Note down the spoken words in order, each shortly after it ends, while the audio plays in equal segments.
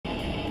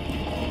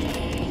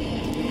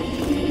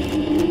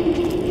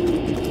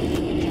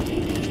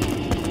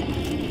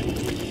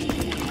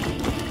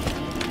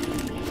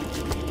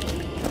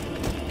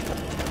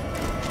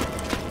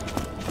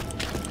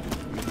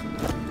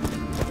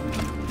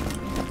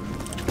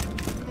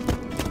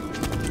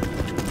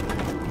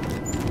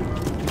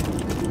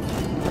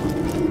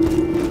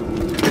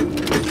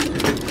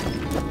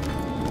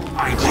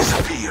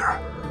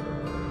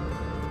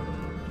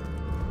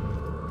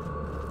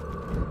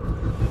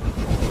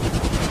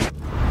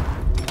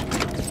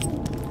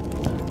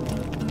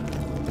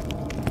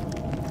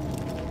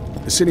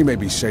The city may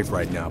be safe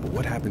right now, but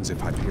what happens if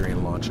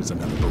Hyperion launches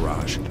another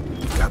barrage?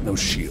 We've got no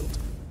shield.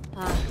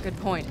 Good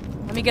point.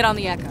 Let me get on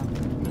the Echo.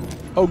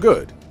 Oh,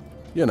 good.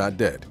 You're not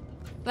dead.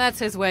 That's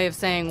his way of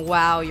saying,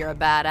 wow, you're a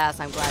badass,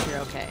 I'm glad you're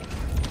okay.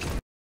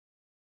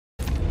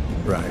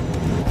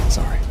 Right.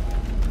 Sorry.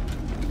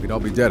 We'd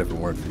all be dead if it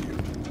weren't for you.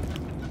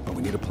 But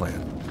we need a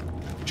plan.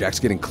 Jack's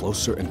getting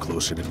closer and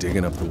closer to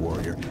digging up the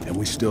warrior, and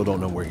we still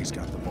don't know where he's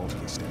got the vault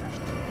key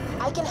stashed.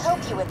 I can help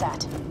you with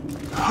that.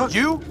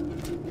 You?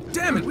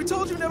 Damn it, we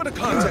told you never to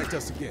contact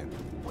us again.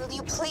 Will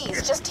you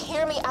please just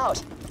hear me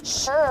out?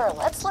 Sure,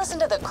 let's listen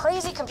to the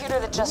crazy computer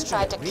that just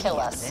tried to kill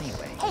us.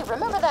 Hey,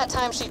 remember that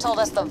time she told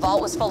us the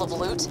vault was full of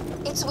loot?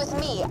 It's with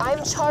me.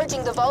 I'm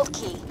charging the vault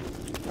key.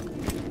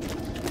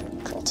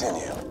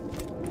 Continue.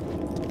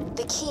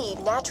 The key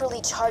naturally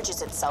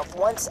charges itself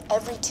once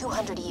every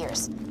 200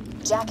 years.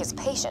 Jack is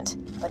patient,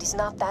 but he's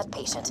not that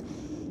patient.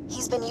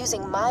 He's been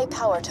using my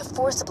power to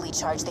forcibly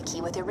charge the key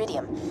with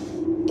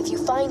iridium. If you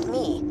find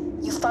me,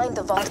 you find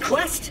the vault key.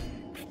 Quest?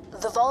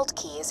 The vault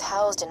key is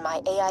housed in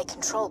my AI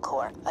control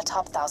core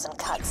atop Thousand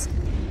Cuts.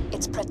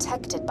 It's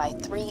protected by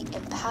 3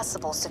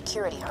 impassable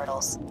security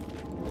hurdles.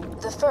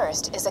 The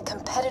first is a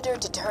competitor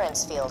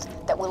deterrence field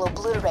that will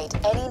obliterate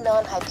any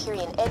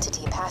non-Hyperion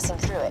entity passing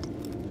through it.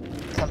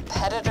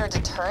 Competitor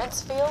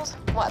deterrence field?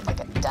 What,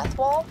 like a death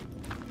wall?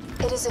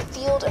 It is a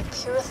field of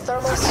pure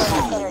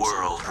thermosonic energy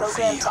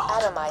programmed to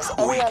atomize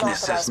any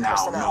unauthorized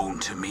personnel. Known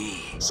to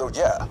me. So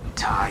yeah,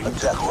 Time a to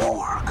death go wall.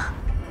 work.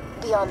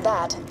 Beyond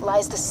that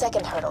lies the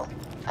second hurdle,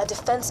 a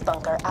defense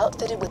bunker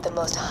outfitted with the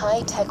most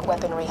high-tech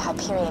weaponry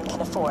Hyperion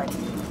can afford.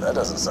 That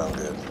doesn't sound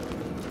good.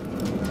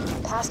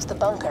 Past the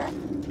bunker,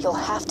 you'll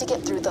have to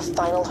get through the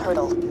final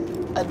hurdle,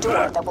 a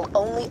door that will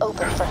only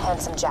open for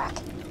Handsome Jack.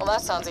 Well,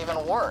 that sounds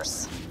even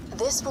worse.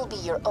 This will be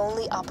your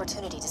only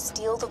opportunity to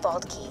steal the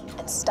vault key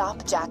and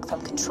stop Jack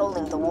from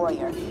controlling the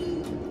warrior.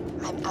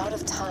 I'm out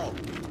of time.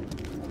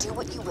 Do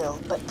what you will,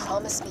 but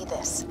promise me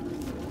this.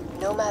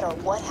 No matter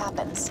what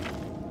happens,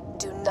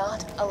 do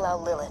not allow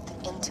Lilith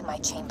into my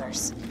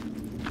chambers.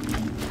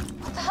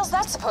 What the hell's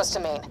that supposed to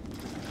mean?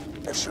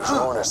 If she was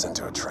luring us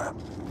into a trap,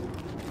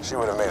 she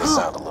would have made it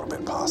sound a little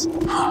bit possible.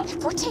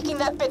 If we're taking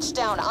that bitch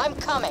down, I'm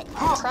coming.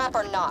 Trap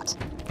or not.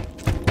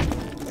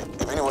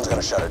 If anyone's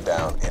gonna shut her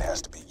down, it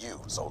has to be you,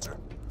 soldier.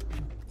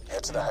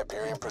 Head to the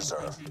Hyperion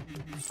Preserve.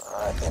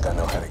 I think I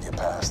know how to get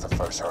past the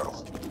first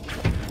hurdle.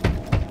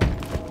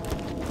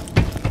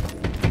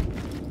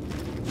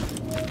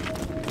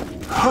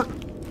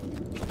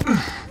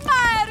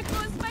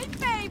 Marcus, my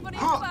favorite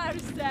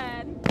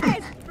person!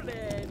 Best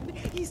friend!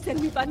 He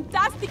sent me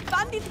fantastic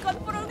bandit gun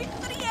for only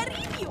 3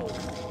 iridium!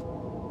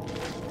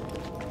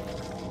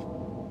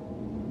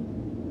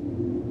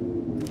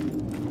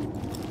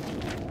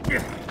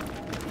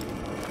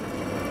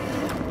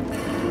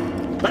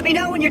 Let me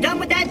know when you're done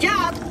with that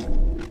job.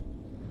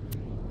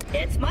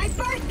 It's my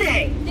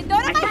birthday! The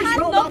door of I my first heart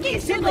rolled off the knocking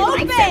assembly to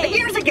line open. 7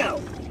 years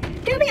ago.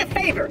 Do me a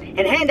favor and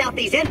hand out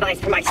these invites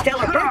for my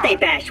stellar birthday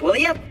bash, will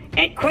you?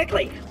 And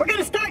quickly, we're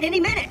gonna start any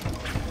minute.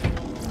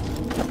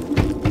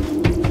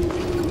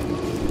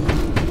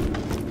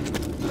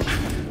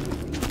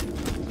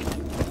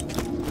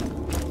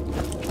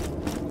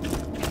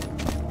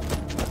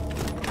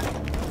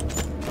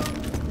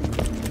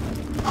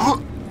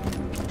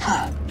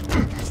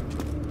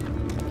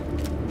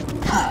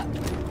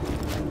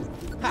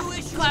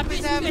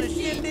 Clappy's having a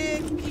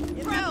shindig?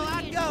 You know,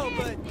 I'd go,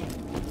 but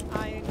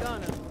I ain't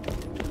gonna.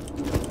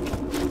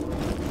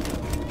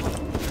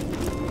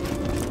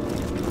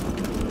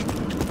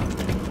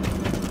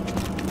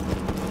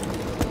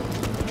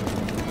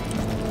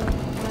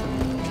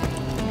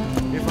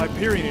 If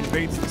Hyperion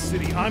invades the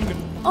city, I'm gonna...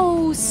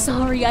 Oh,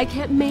 sorry, I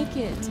can't make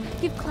it.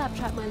 Give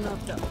Claptrap my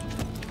love, though.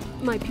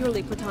 My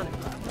purely platonic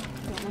love.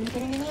 I'm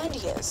getting any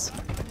ideas.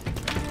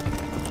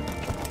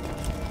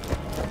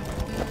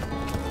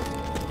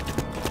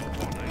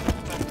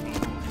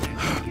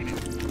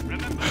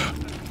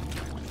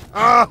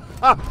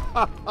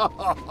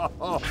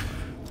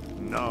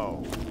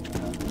 No.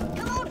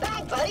 Come on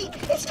back, buddy.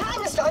 It's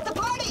time to start the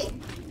party.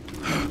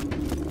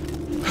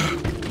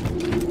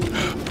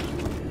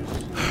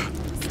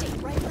 Stay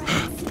right back.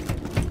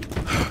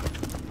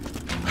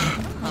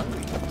 I'm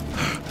hungry.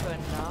 Good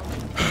enough.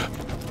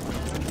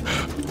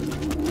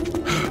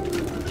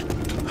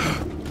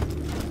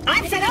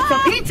 I've set up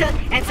some pizza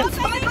and some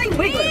sparkling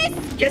wigglers.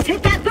 Just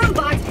hit that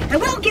boombox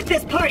and we'll get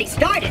this party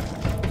started.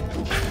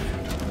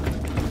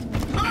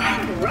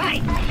 All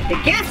right. The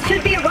guests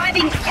should be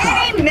arriving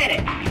any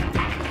minute.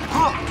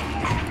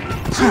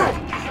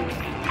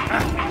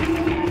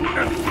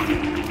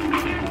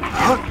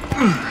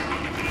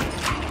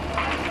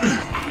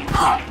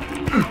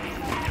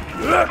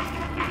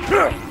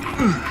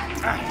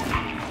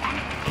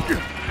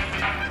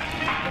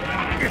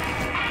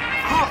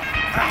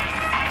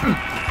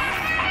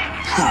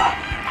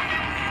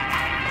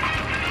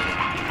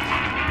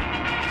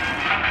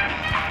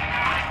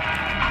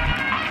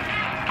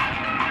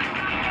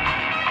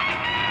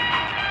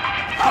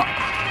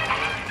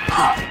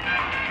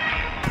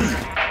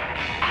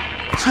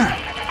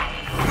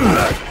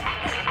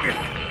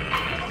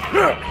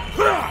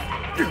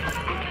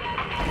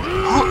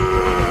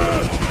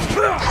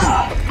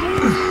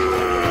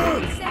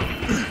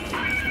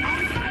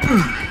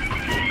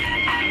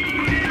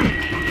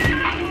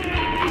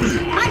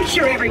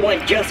 sure everyone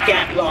just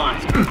got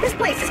lost. This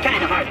place is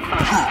kind of hard to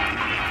find.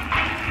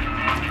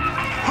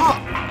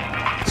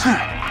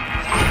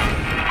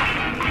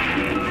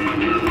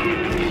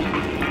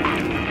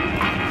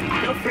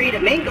 Feel free to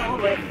mingle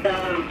with,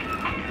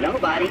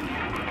 nobody.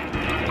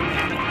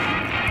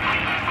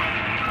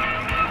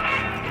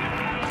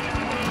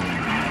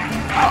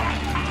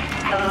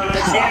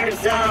 There's,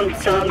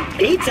 some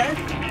pizza,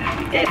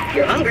 if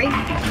you're hungry.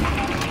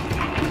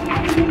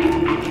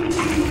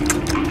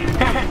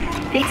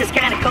 Pizza's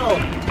kind of cold.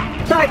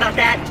 Sorry about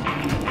that.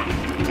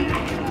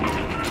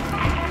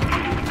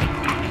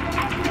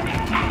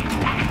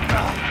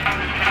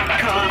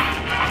 Cough.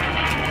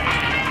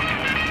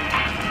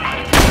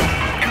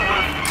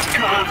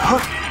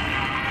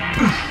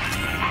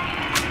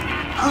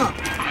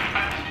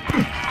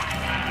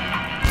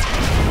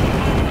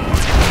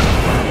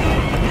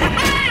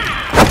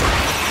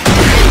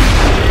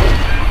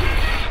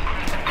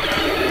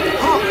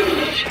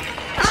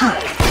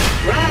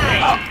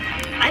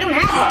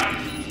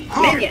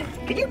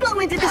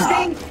 Into this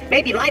thing?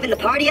 Maybe liven the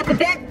party up a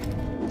bit?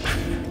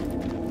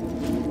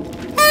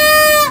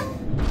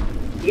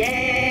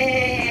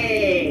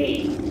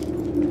 Yay!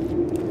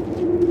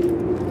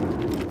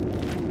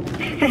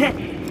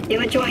 You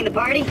enjoying the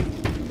party?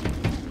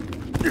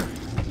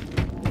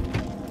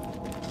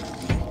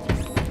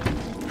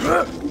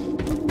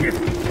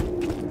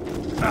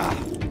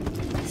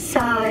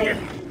 Sigh.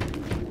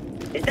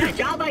 Is that a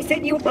job I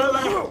sent you?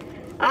 Well,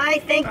 I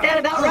think that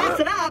about wraps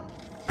it up.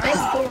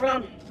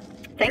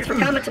 Thanks for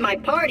coming to my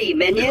party,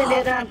 minion.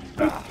 It,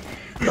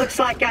 looks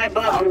like I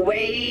bought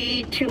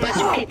way too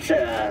much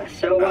pizza.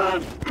 So,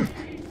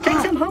 take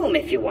some home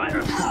if you want.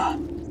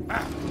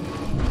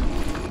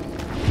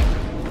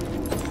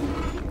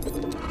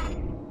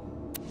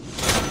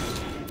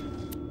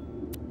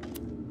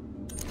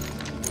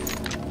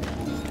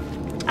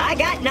 I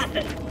got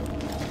nothing.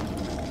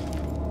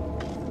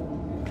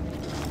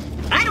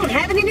 I don't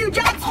have any new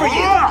jobs for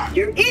you.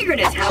 Your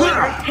eagerness,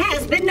 however,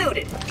 has been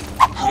noted.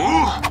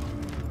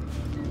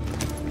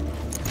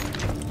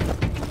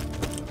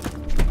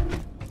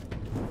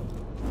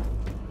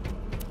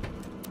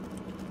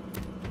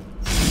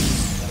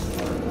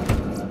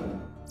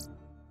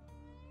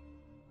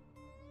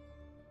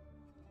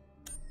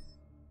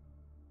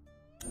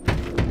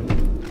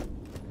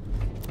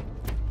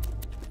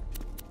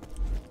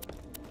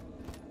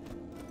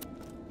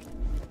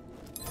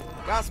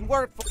 Got some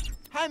work for you.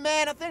 Hey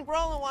man, I think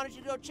Roland wanted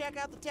you to go check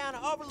out the town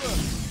of Overlook.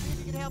 See if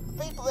you can help the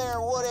people there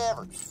or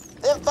whatever.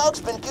 Them folks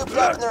been cooped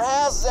up in their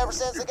houses ever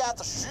since they got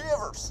the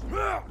shivers.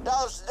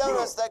 Dollars to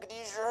donuts, they could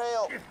use your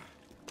help.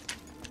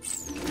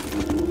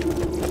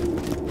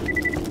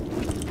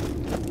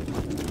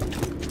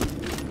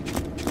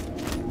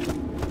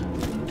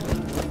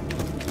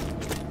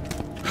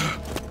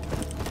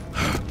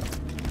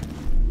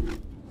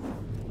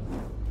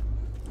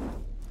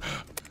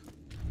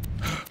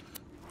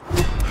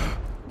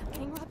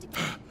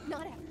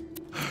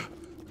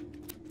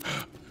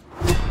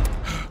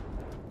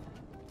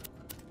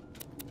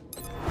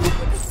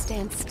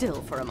 Stand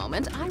still for a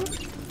moment.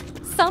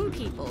 Some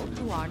people,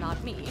 who are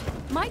not me,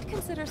 might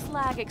consider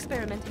slag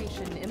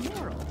experimentation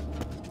immoral.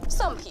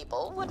 Some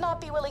people would not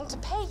be willing to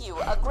pay you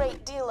a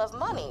great deal of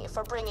money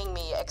for bringing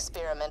me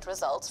experiment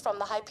results from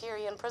the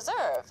Hyperion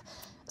Preserve.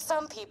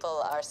 Some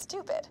people are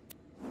stupid.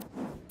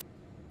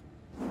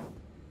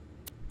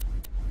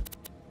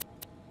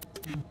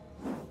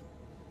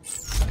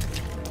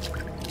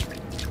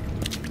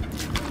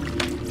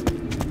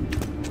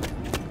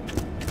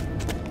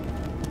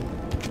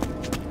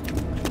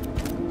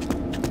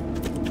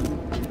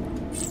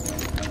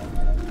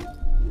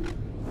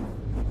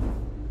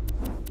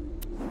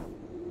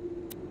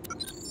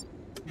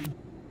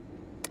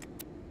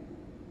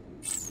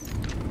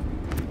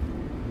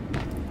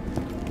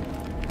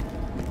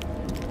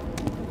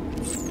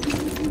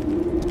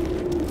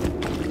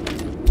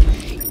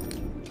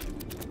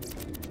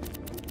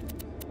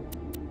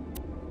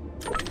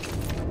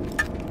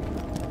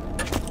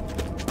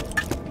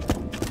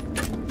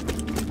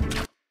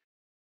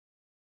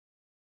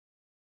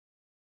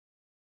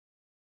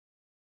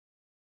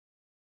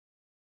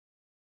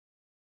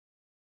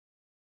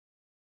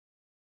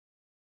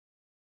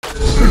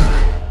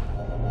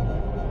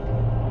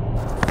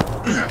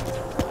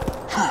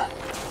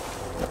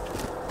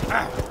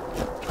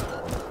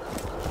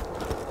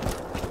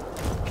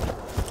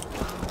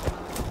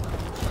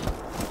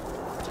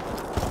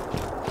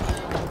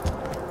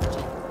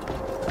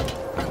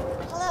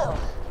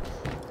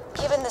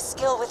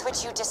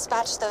 You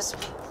dispatched those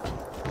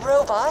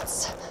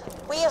robots.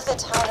 We of the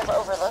town of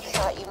Overlook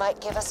thought you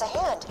might give us a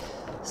hand,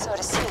 so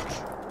to speak.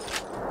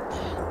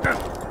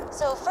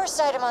 So,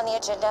 first item on the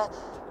agenda,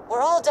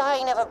 we're all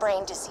dying of a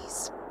brain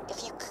disease.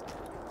 If you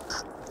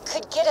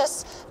could get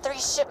us 3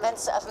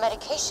 shipments of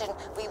medication,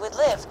 we would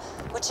live,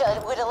 which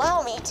would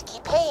allow me to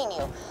keep paying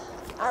you.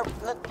 Our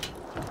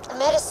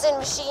medicine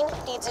machine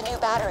needs a new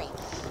battery.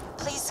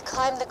 Please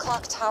climb the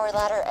clock tower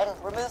ladder and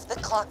remove the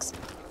clock's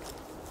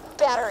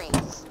battery.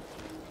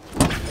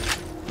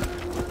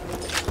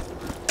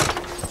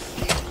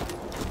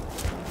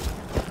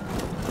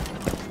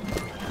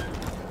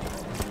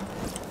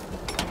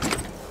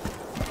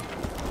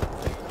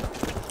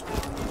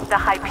 The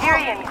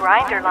Hyperion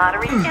Grinder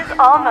Lottery is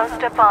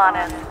almost upon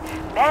us.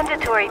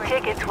 Mandatory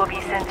tickets will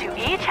be sent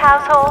to each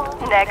household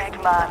next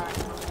month.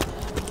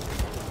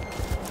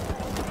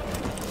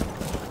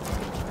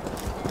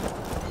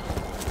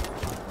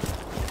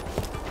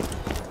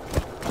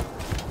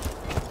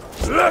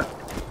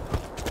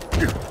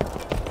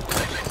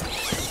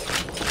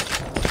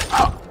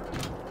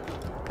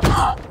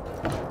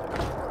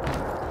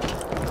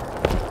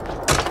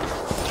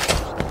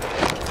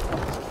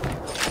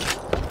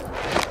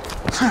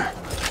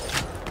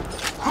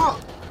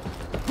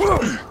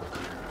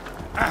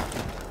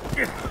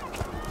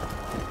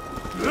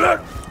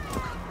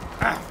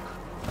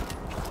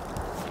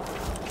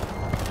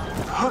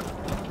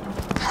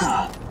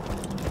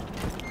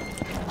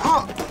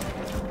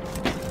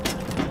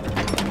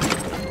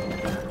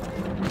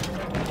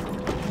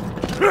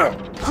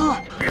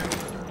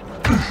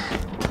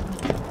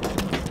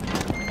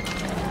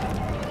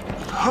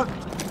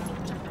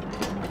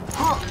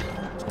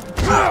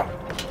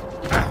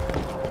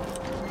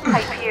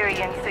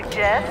 Hyperion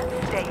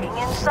suggests staying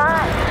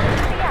inside.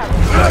 The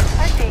outdoors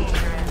are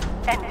dangerous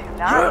and do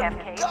not have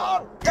cable.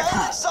 God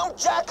damn it! Some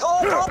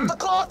jackhole broke the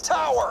clock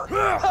tower!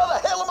 How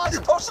the hell am I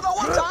supposed to know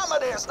what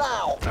time it is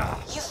now?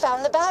 You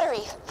found the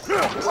battery.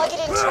 Plug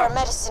it into our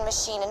medicine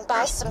machine and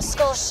buy some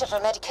skull shiver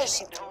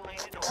medication.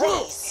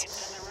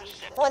 Please.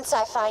 Once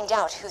I find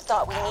out who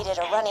thought we needed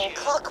a running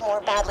clock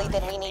more badly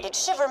than we needed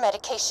shiver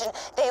medication,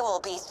 they will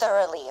be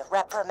thoroughly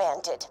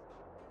reprimanded.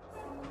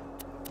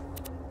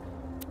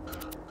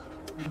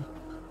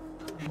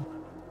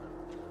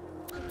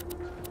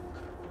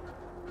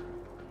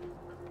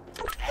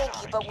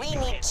 Thank you, but we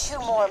need 2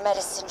 more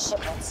medicine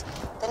shipments.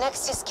 The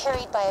next is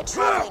carried by a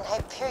traveling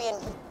Hyperion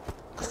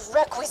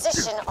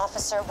requisition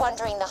officer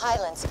wandering the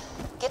Highlands.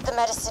 Get the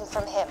medicine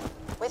from him.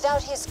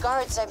 Without his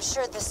guards, I'm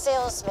sure the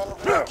salesman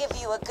will give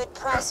you a good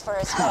price for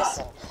his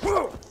medicine.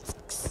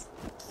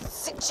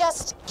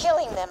 Suggest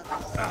killing them.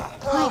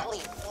 Politely,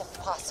 if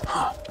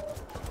possible.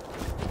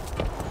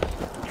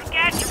 You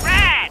got your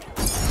ride!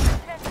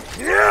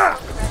 Yeah!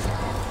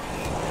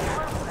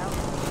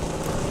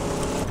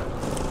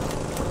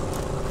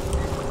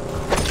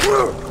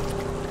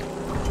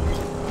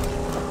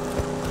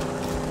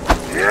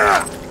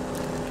 Yeah!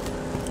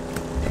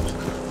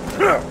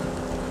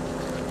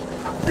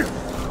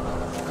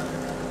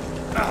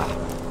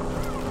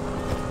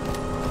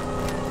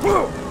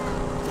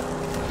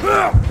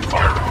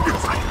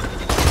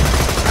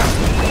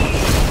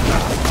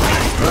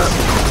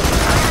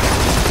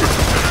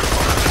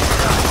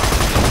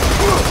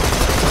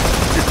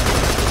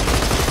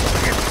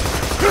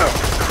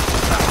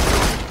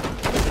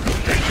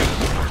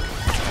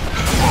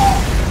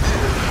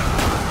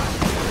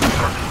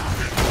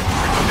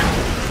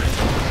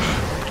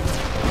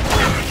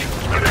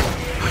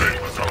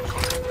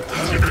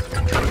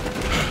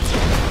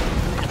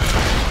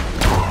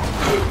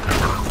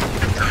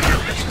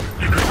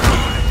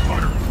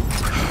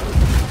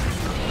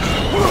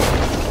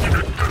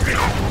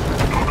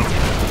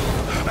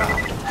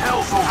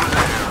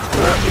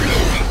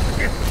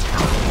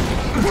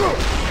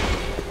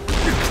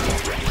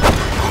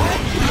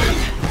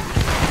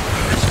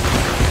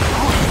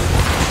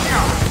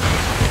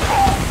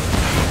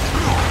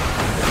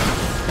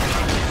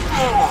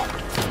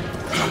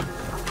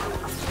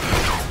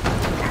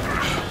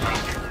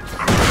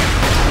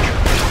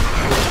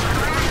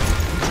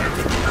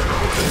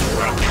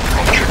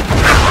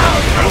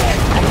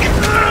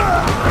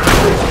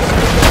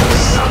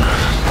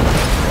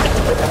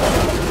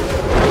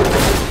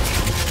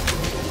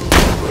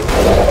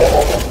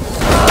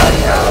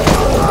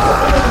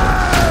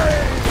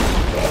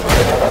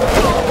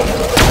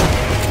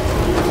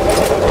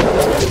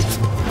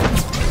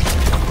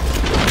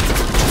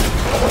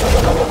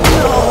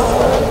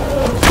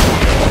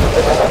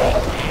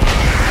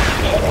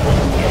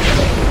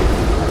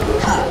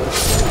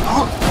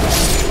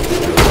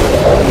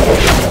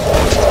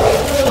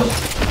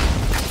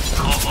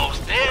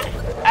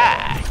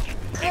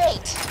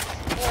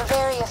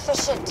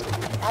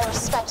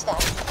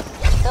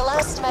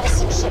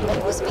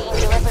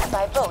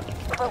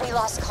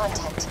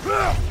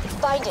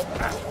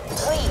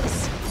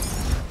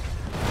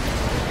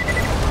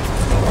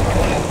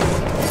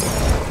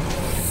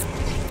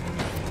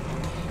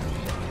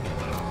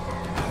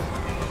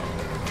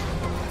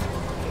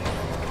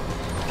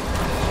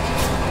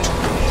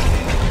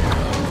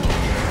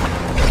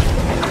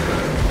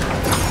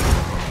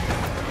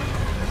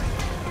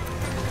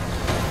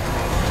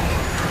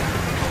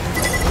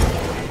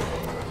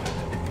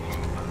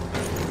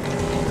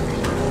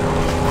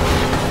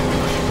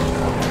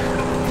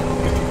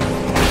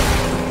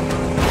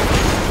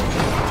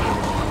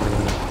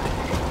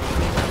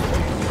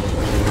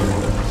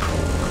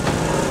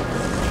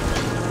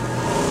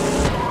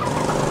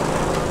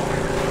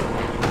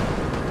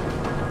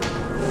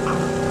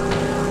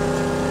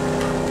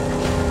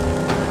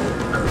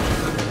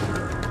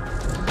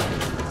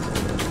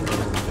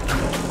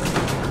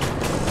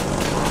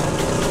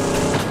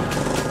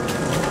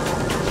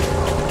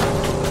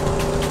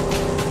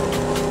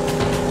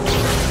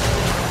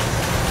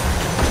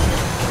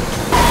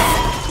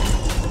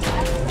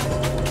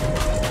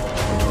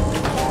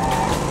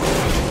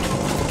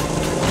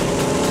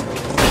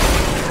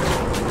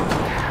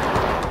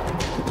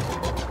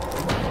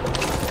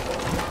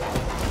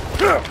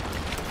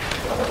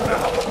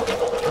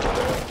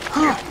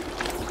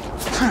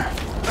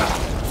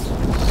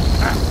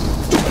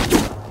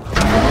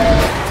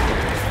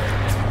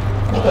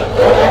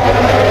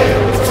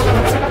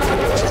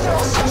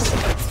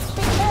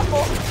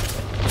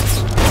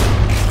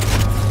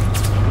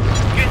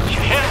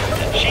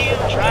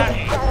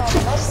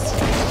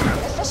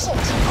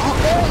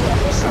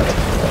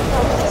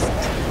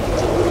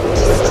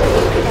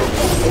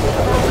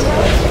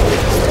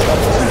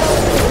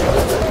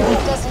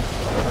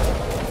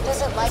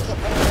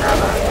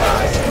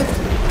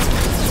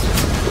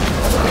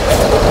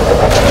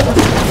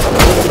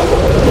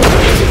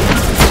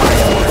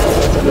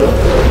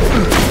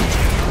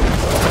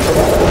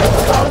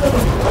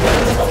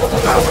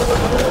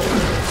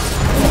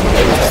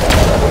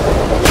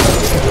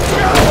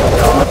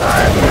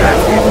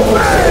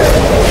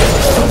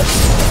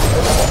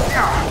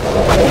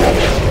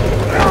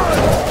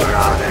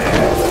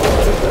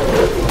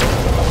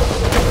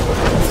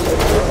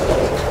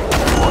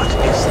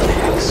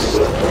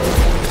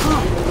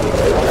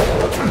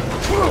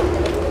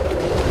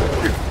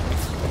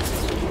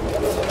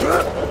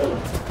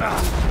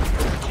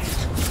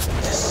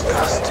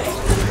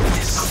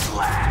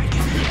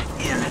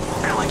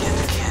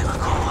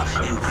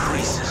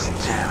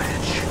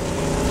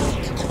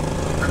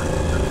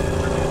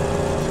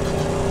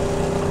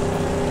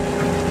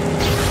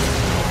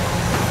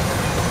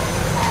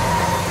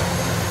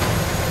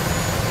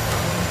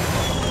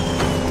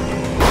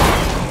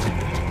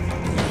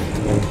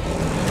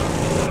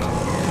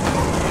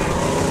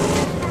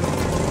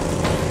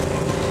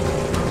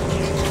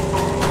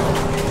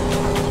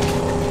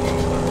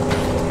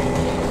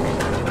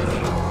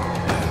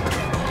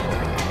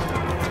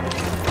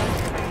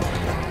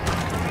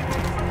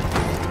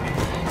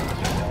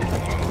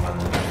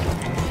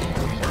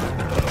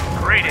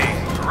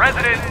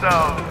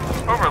 yourselves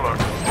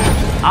Overlooked.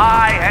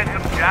 I,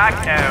 Handsome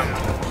Jack,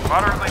 am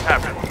moderately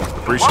happy to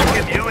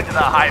welcome you into the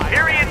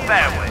Hyperion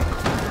family.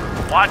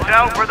 Watch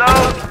out for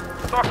those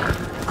suckers.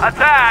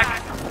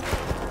 Attack!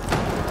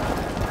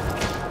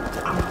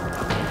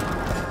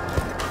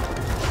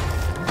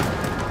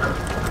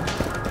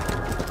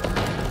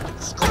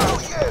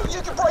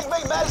 You can bring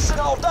me medicine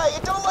all day.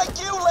 It don't make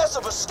you less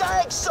of a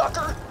stag,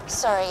 sucker.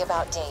 Sorry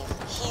about Dave.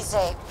 He's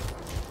a...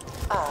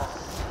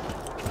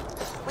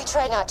 we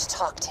try not to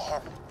talk to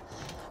him.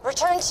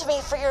 Return to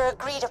me for your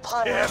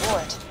agreed-upon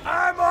reward.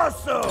 I'm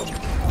awesome!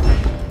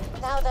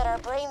 Now that our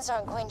brains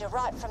aren't going to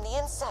rot from the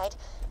inside,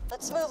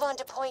 let's move on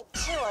to point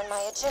 2 on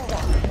my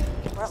agenda.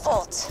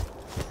 Revolt.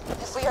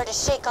 If we are to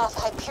shake off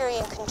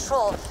Hyperion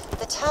control,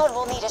 the town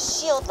will need a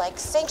shield like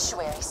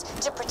sanctuaries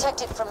to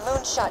protect it from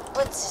moonshot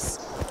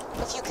blitzes.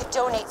 If you could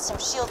donate some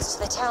shields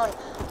to the town,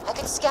 I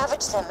could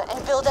scavenge them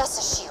and build us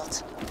a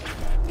shield.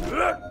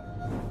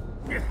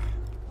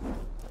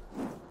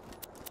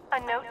 A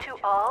note to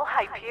all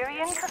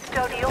Hyperion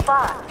custodial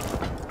bots.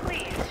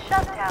 Please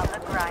shut down the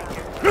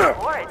grinder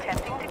before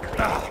attempting to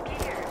clear its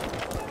gear.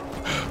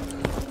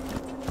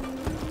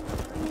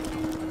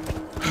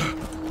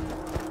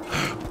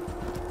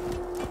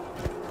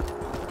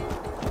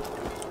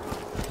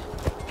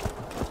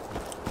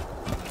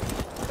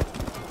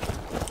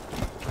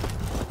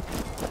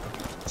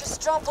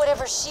 Just drop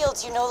whatever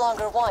shields you no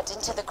longer want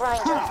into the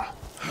grinder.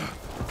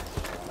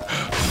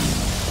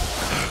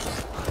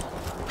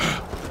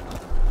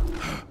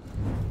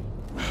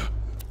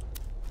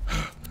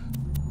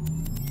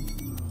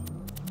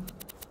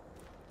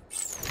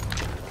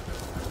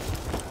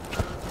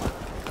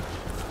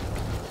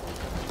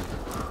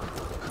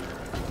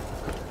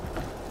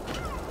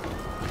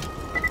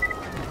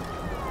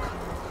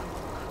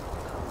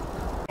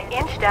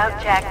 Inched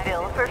out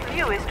Jackville for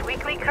fewest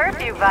weekly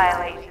curfew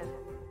violations.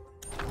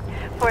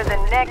 For the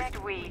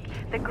next week,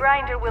 the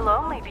grinder will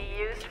only be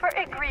used for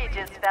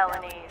egregious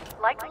felonies,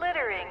 like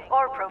littering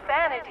or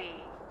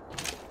profanity.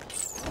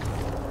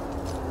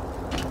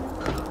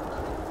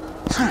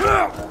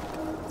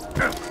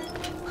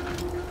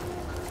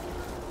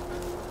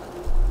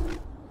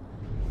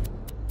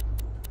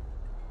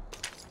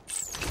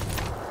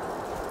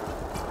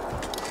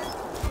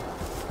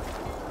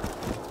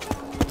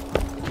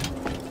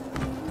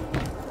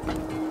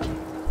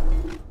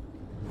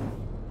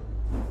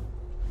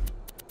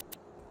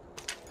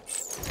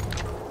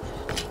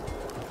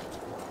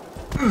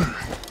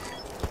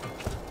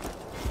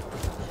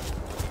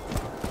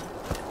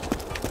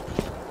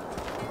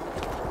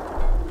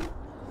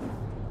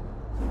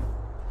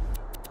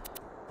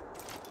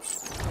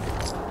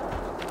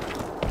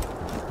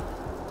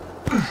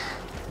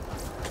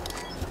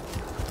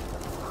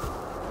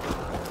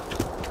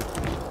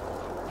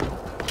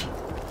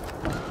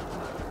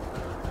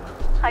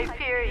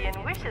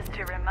 Hyperion wishes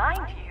to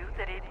remind you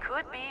that it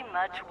could be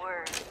much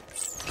worse.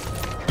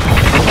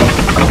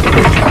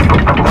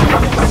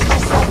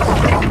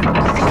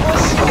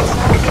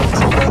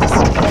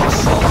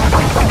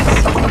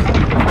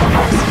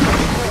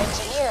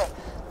 Engineer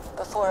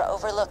before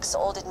Overlook's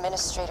old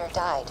administrator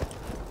died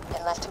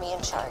and left me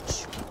in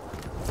charge.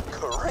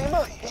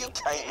 Karima, you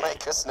can't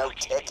make us no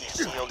techie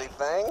shieldy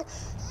thing.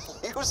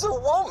 You's a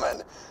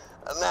woman.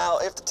 Now,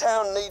 if the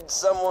town needs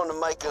someone to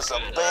make us a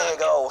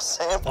big old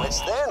sandwich,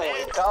 then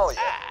we call you.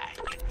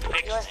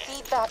 Your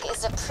feedback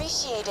is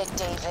appreciated,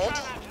 David.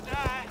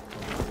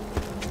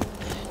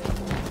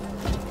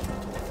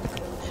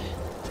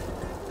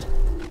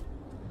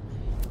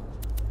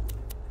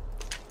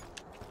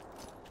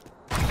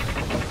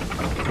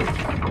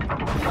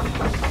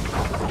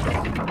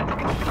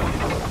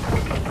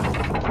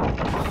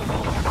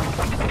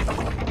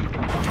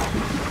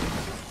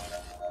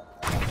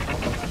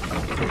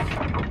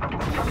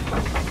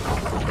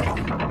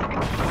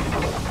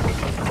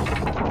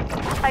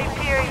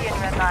 Hyperion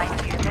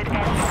reminds you that any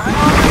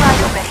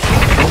unauthorized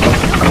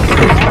behavior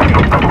will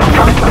be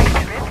rewarded with a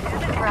trip to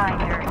the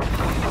grinder.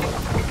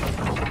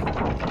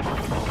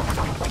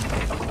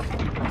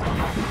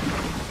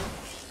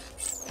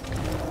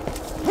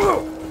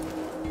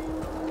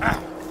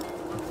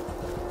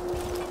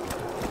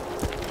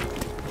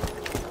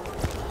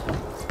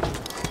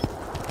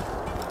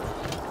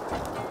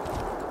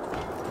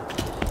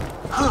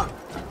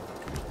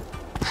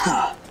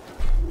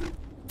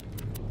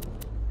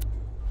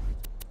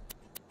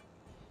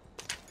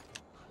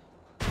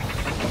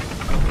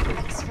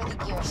 Thanks for the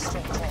gear,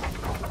 stranger.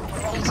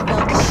 We're ready to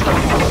build the shield.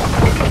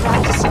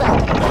 Grab the scrap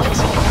and bring it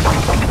to me.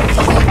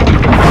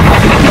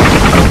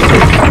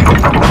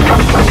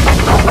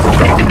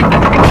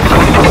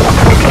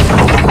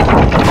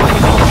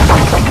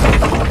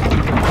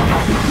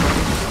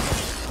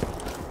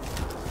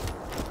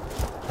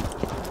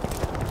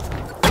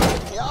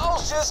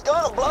 Y'all's just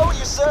gonna blow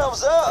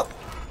yourselves up.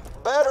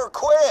 Better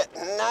quit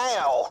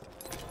now.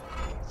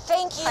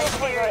 Thank you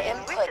for your Hyperion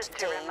input, wishes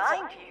to Dave.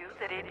 remind you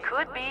that it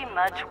could be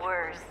much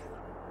worse.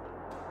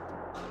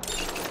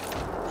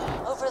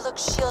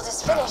 Overlook's shield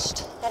is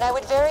finished, and I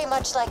would very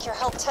much like your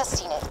help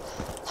testing it.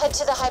 Head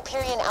to the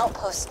Hyperion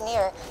outpost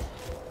near.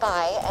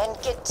 by and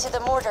get to the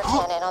mortar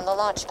cannon on the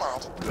launch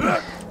pad.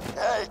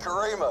 Hey,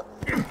 Karima.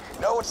 You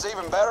know what's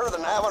even better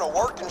than having a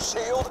working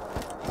shield?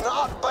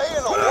 Not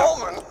being a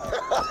woman.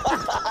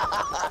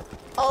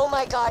 Oh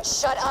my god,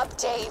 shut up,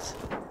 Dave.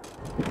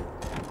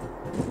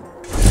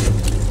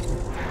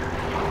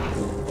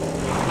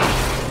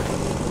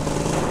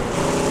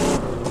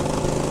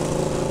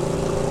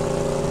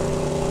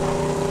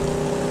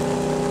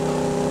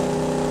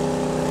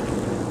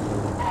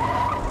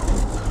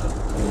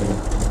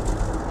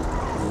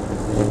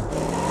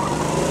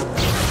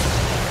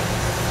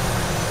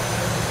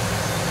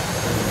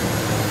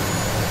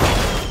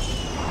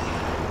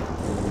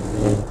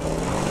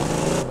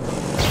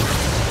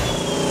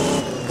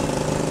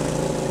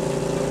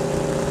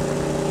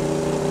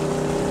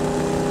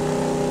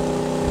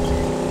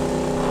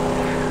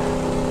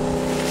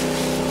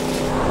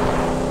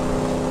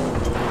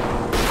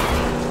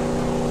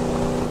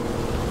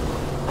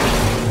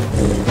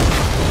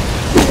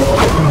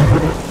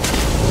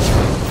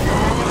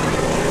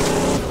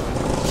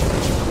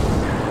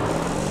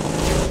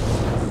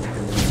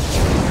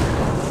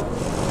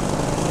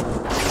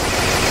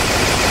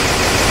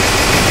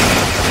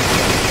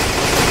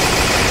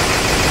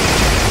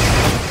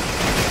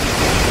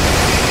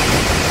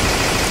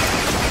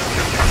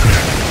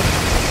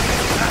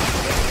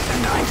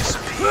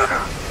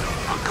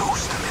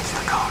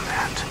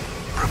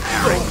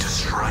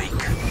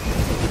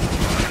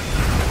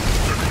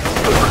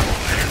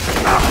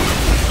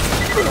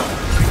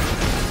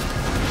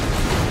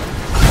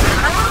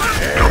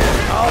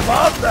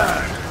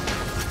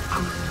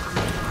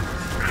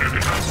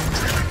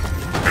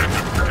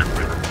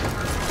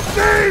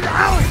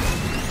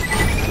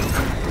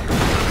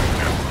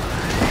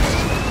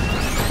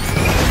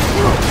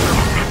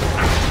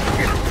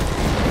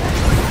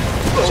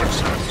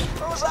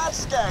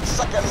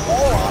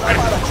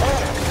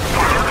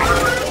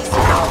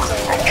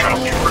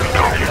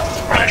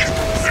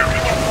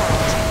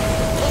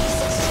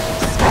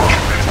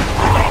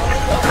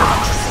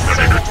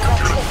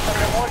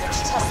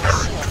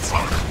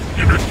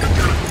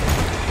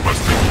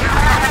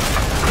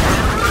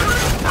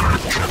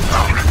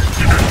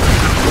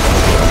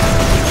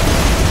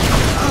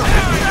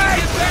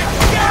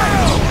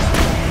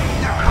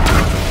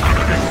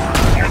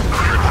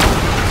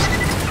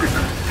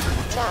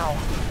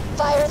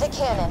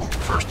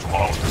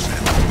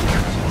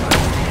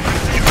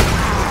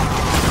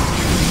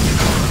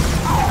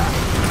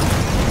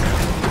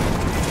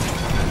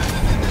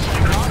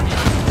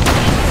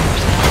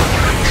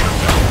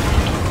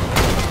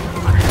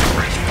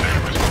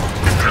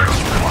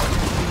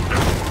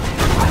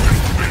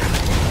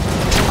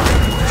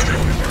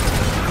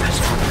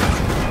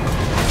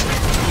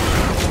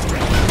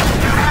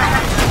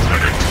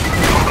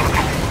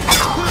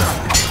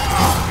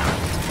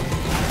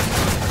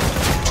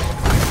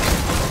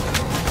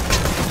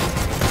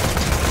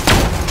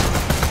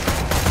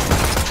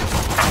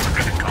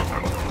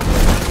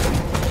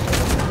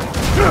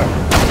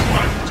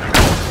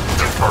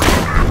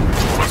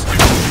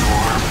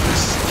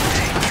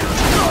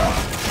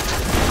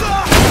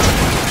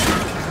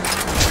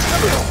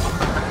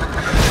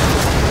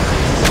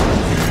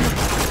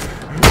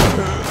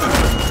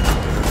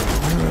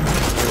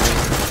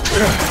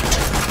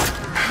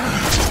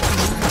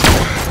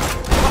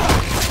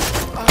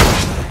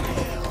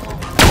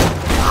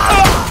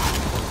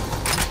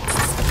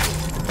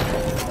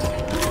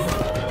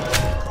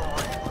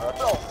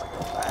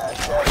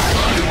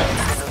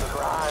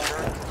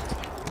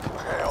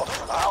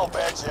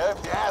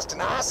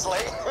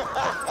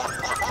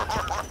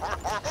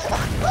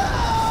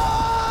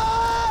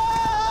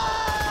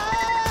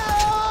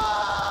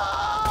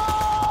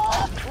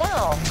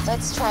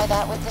 Let's try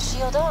that with the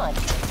shield on.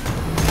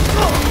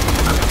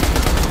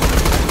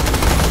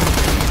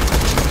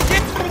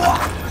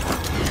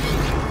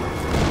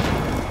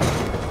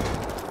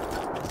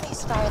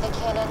 Please fire the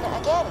cannon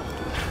again.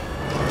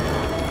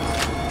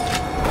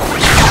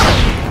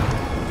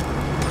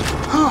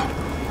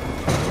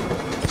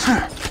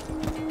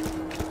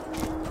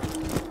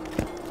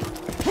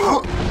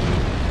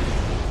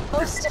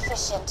 Most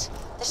efficient.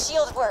 The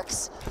shield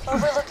works.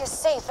 Overlook is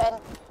safe and...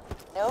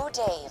 no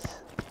Dave.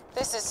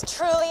 This is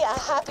truly a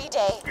happy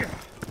day.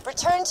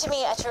 Return to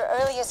me at your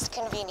earliest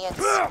convenience.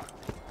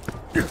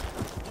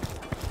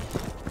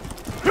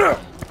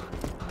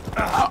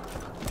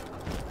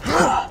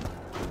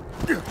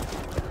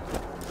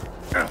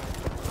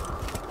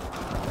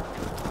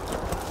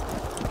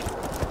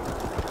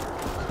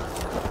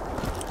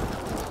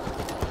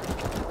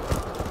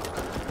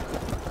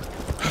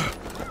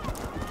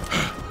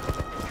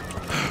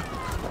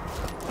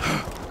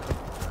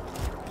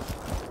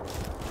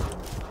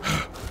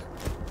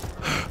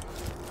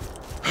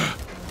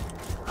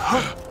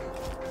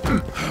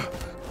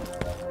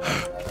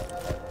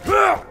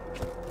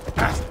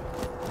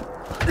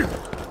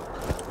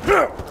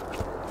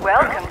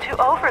 Welcome to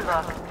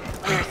Overlook.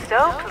 We're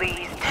so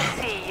pleased to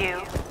see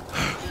you.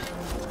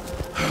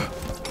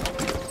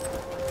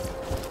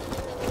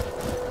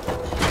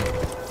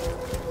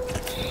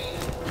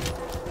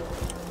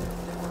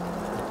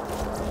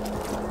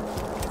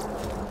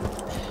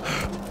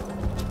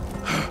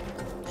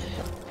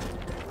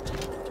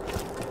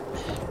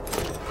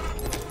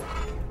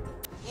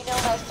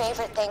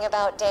 favorite thing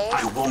about Dave?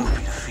 I won't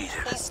be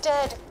defeated. He's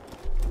dead.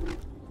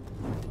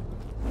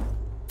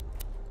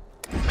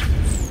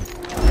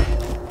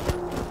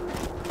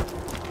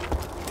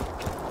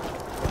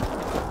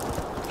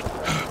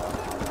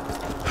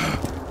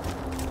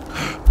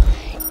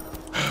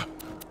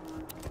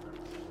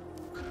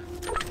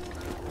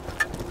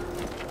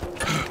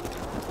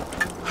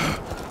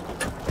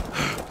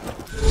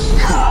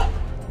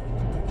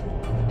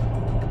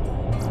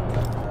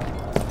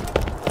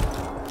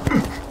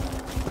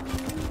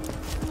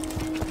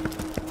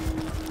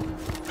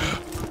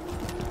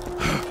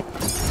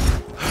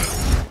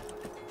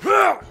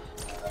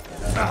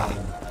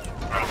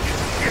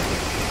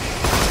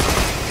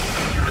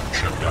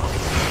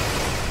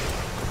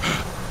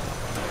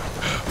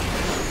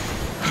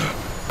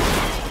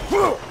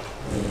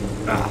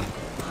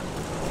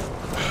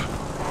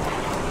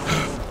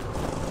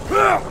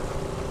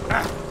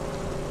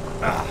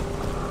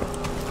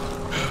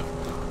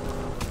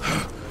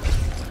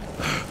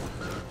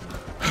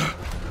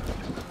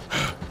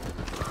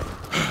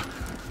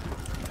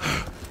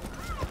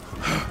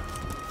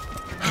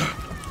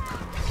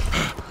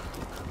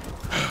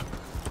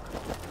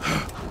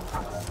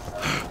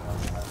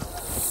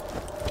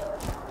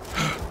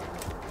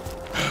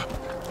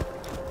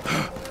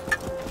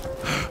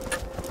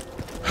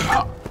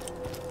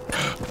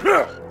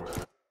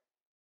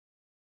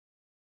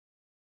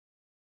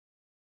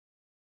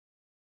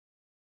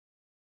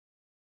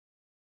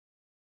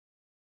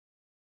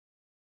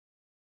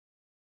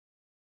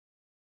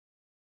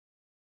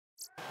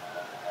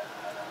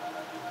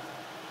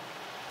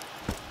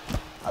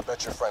 I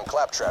bet your friend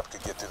Claptrap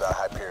could get through that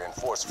Hyperion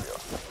force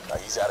field. Now,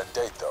 he's out of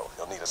date, though.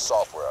 He'll need a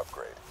software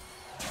upgrade.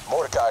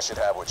 Mordecai should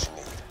have what you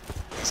need.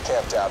 He's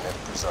camped out near the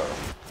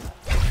preserve.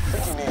 I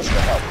think he needs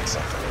your help with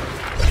something.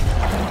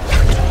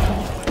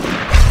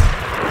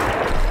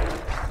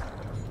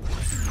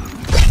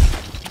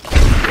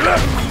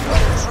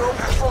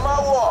 Trophy for my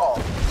wall!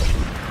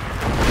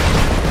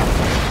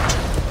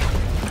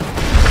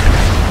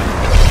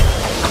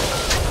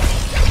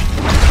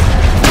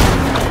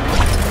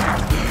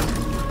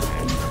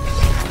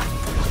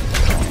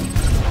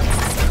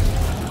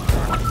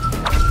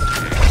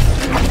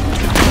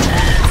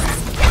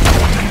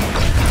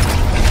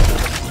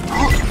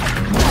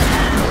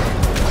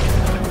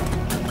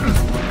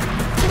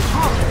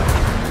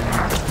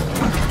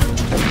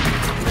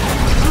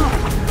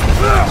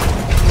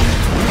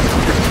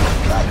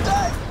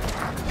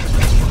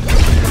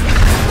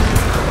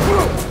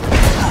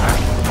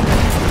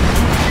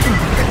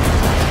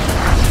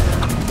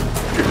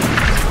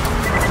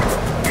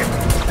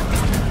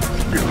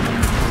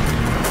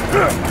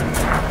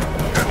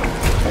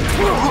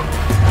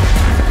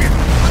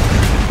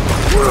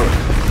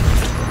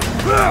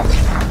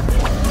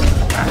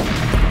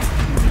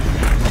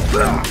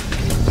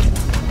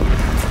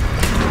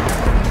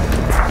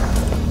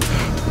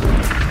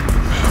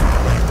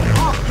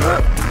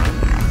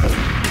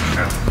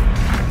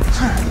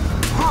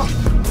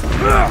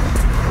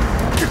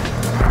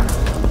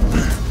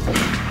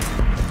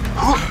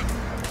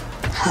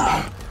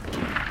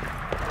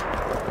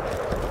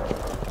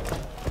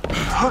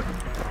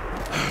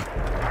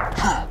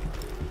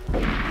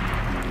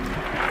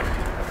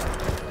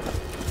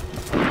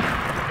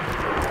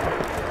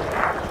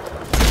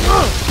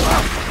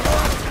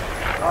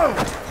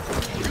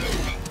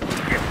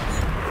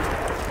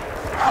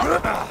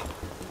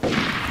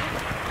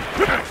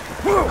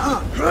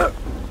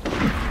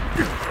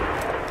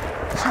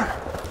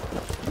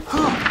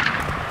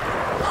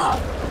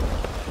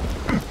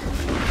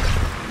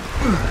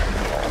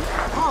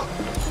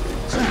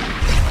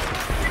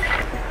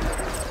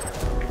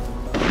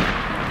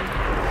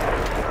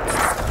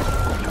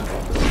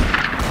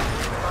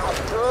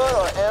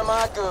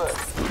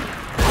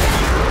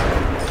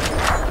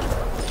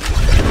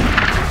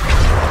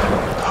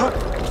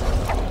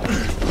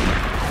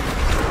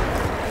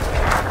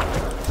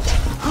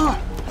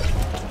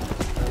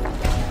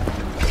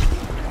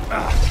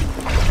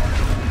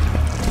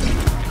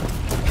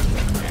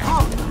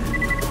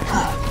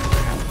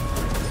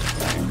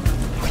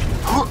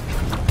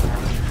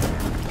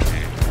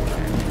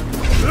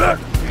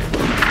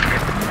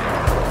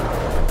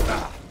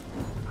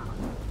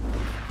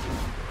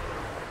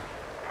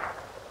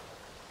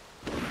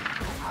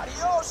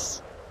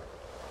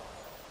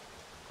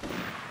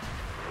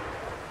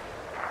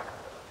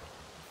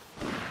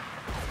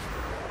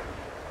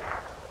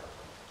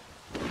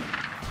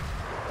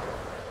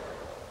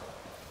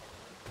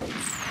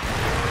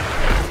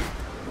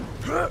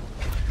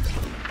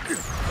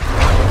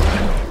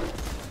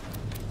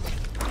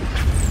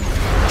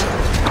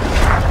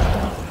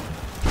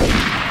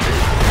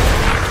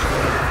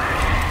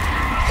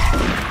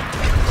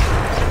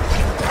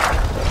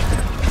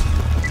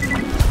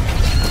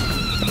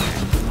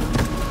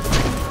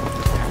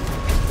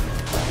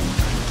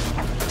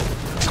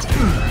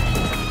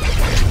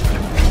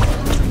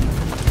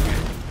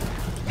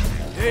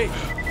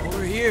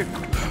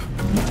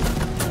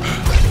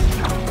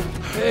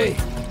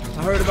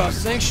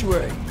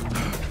 Sanctuary.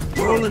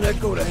 Roland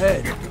echoed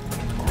ahead.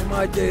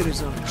 my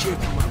data's on a chip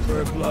in my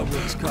bird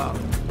bloodwings column.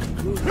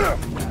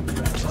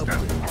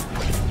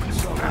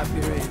 Some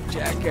Hyperion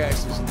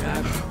jackasses and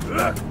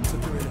I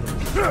took her into the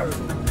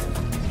hurdle.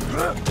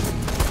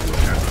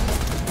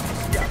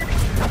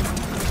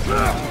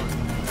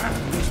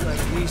 Looks like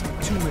at least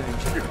 2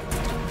 minutes.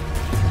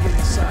 Get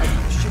inside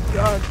the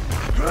shipyard,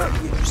 get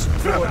your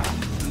support,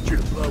 eat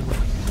your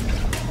bloodwing.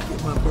 Get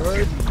my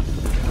bird,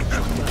 get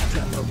your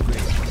claptrap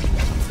upgrade.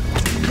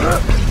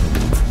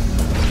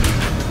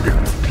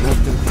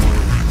 Nothing for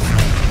you.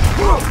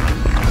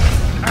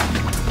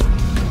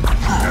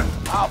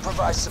 I'll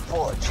provide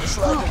support, just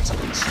like him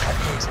took Jack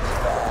makes me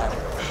bad.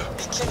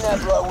 He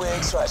kidnapped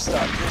Bloodwing, so I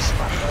stopped greasing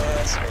my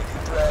pants,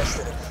 making threats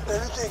that if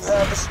anything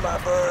happens to my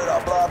bird,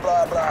 I'll blah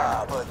blah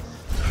blah. But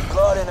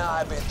Blood and I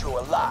have been through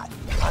a lot.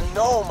 I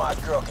know my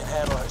girl can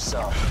handle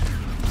herself.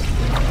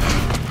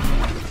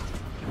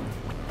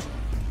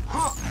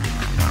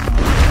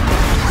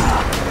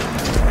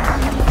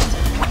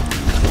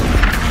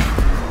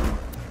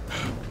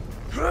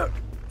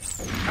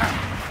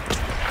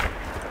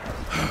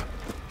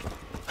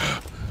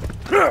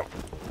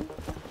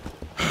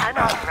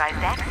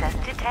 Unauthorized access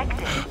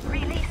detected.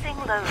 Releasing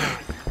loaders.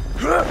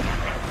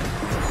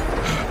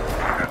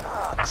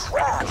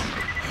 Crap!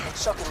 You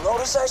chucking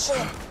loaders at you?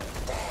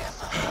 Damn.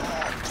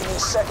 Give me a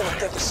second to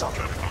think of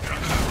something.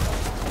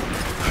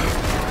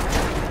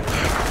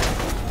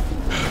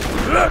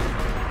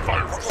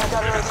 Okay, I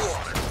got an idea.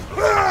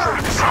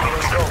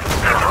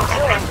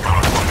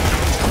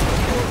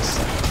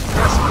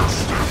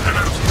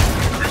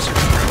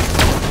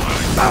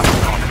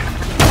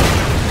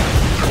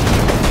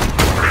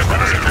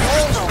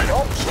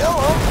 Don't kill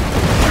him.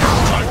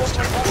 He's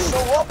gonna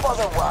show up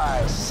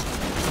otherwise.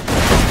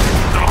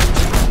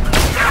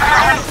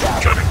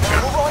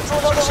 Move on to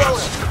another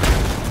loader.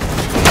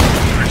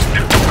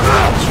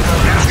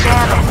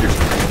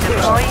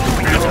 Deploying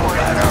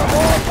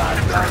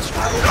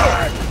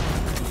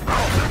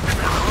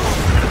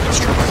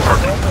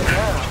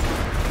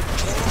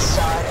Get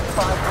inside and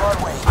find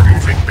Broadway.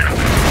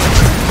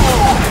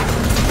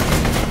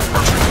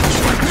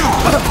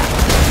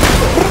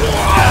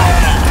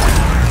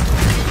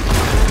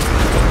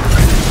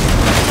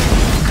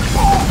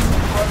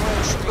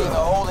 Broadway should be in the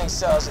holding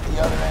cells at the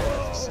other end of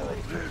the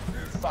facility.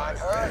 Find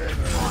her,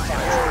 find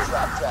your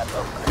trap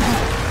upgrade.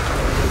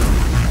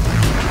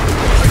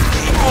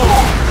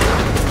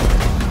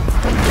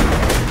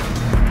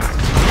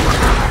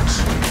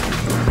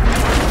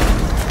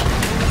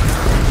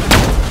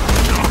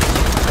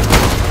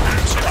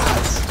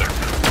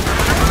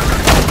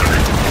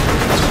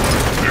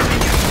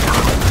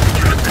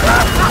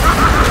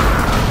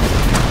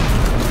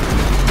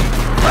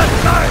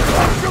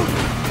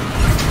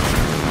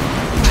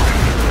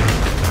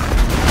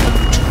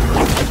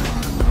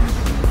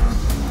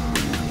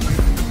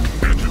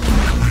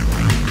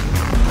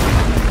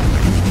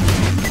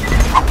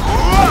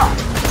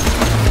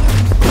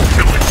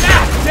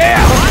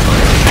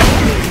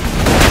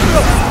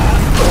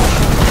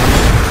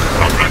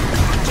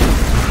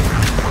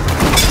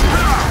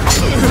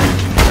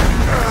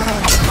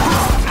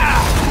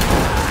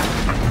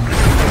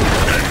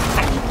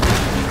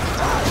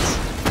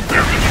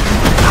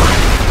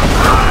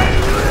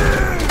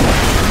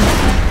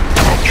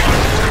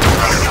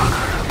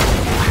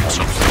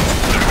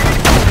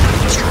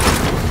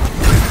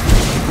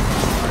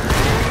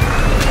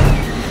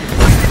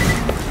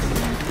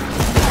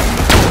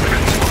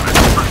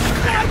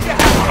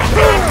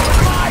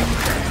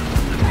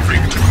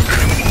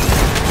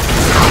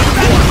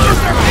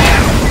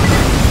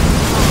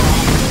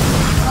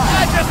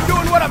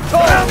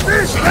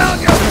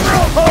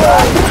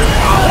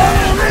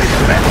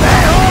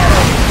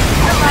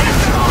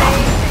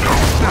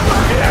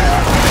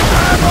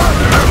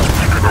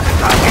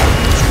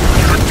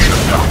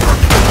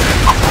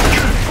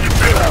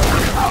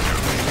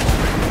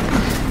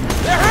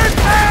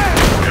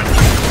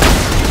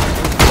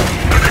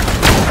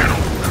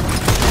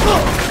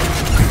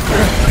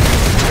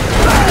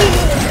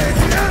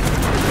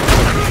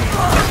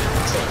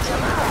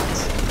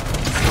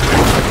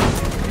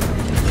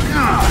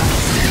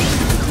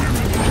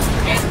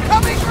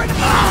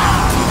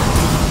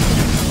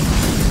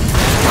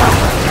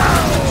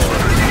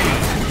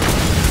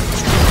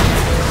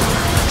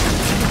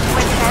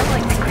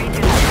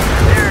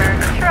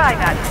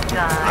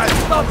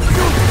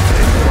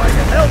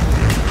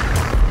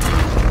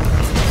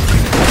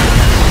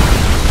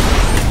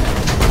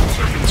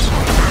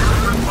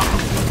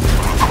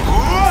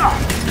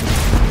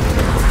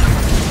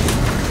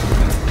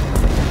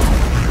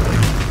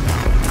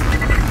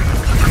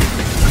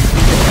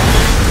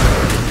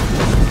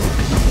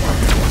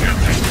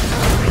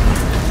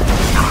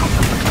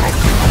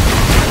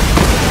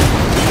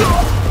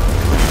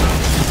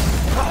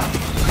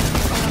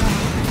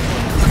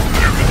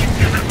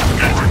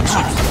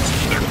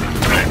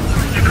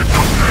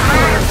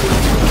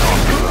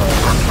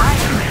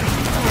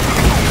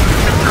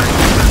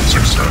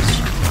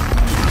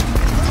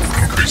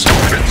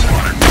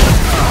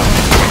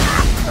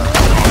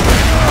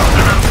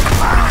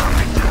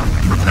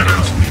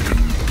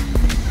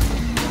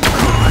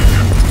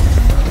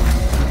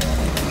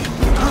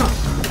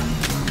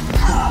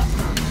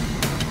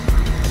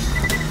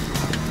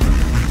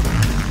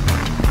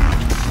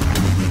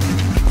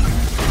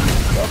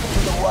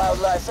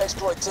 Wildlife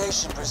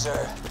Exploitation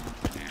Preserve.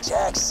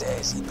 Jack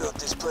says he built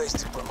this place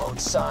to promote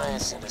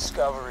science and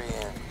discovery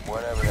and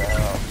whatever the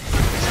hell.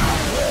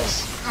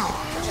 Yes,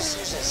 I'm just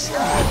using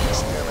Slag to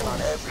experiment on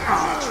every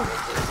creature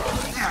they can find.